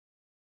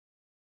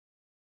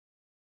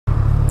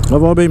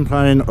Have I been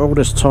playing all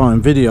this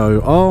time?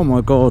 Video. Oh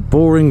my god,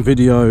 boring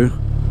video.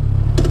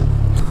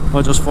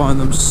 I just find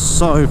them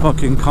so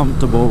fucking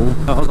comfortable.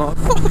 I was like,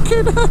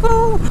 fucking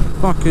hell!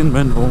 Fucking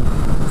mental.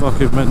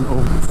 Fucking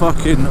mental.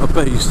 Fucking a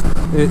beast.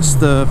 It's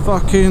the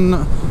fucking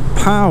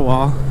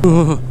power.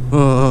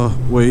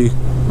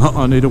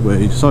 I need a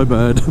wee so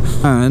bad.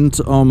 And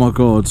oh my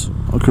god,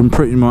 I can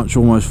pretty much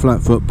almost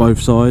flat foot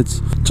both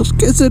sides. Just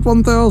get Zed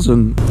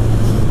 1000.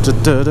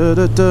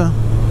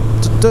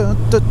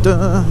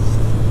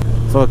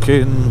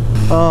 Fucking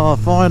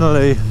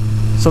finally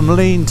some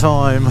lean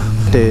time.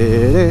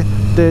 I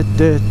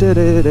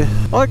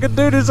can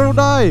do this all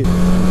day.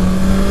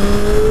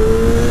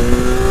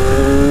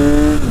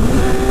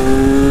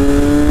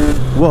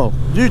 Well,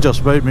 you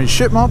just made me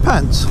shit my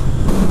pants.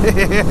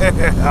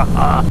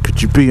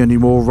 Could you be any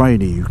more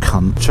rainy, you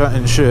cunt?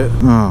 Chatting shit.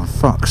 Oh,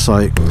 fuck's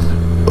sake.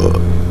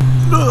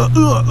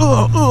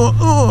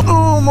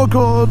 Oh my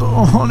god,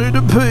 oh, I need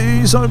to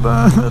pee so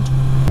bad.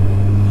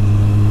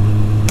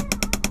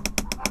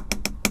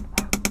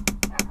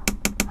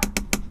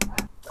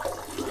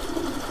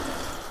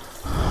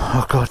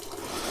 Oh god.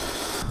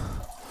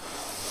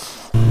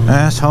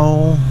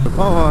 Asshole.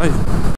 Bye.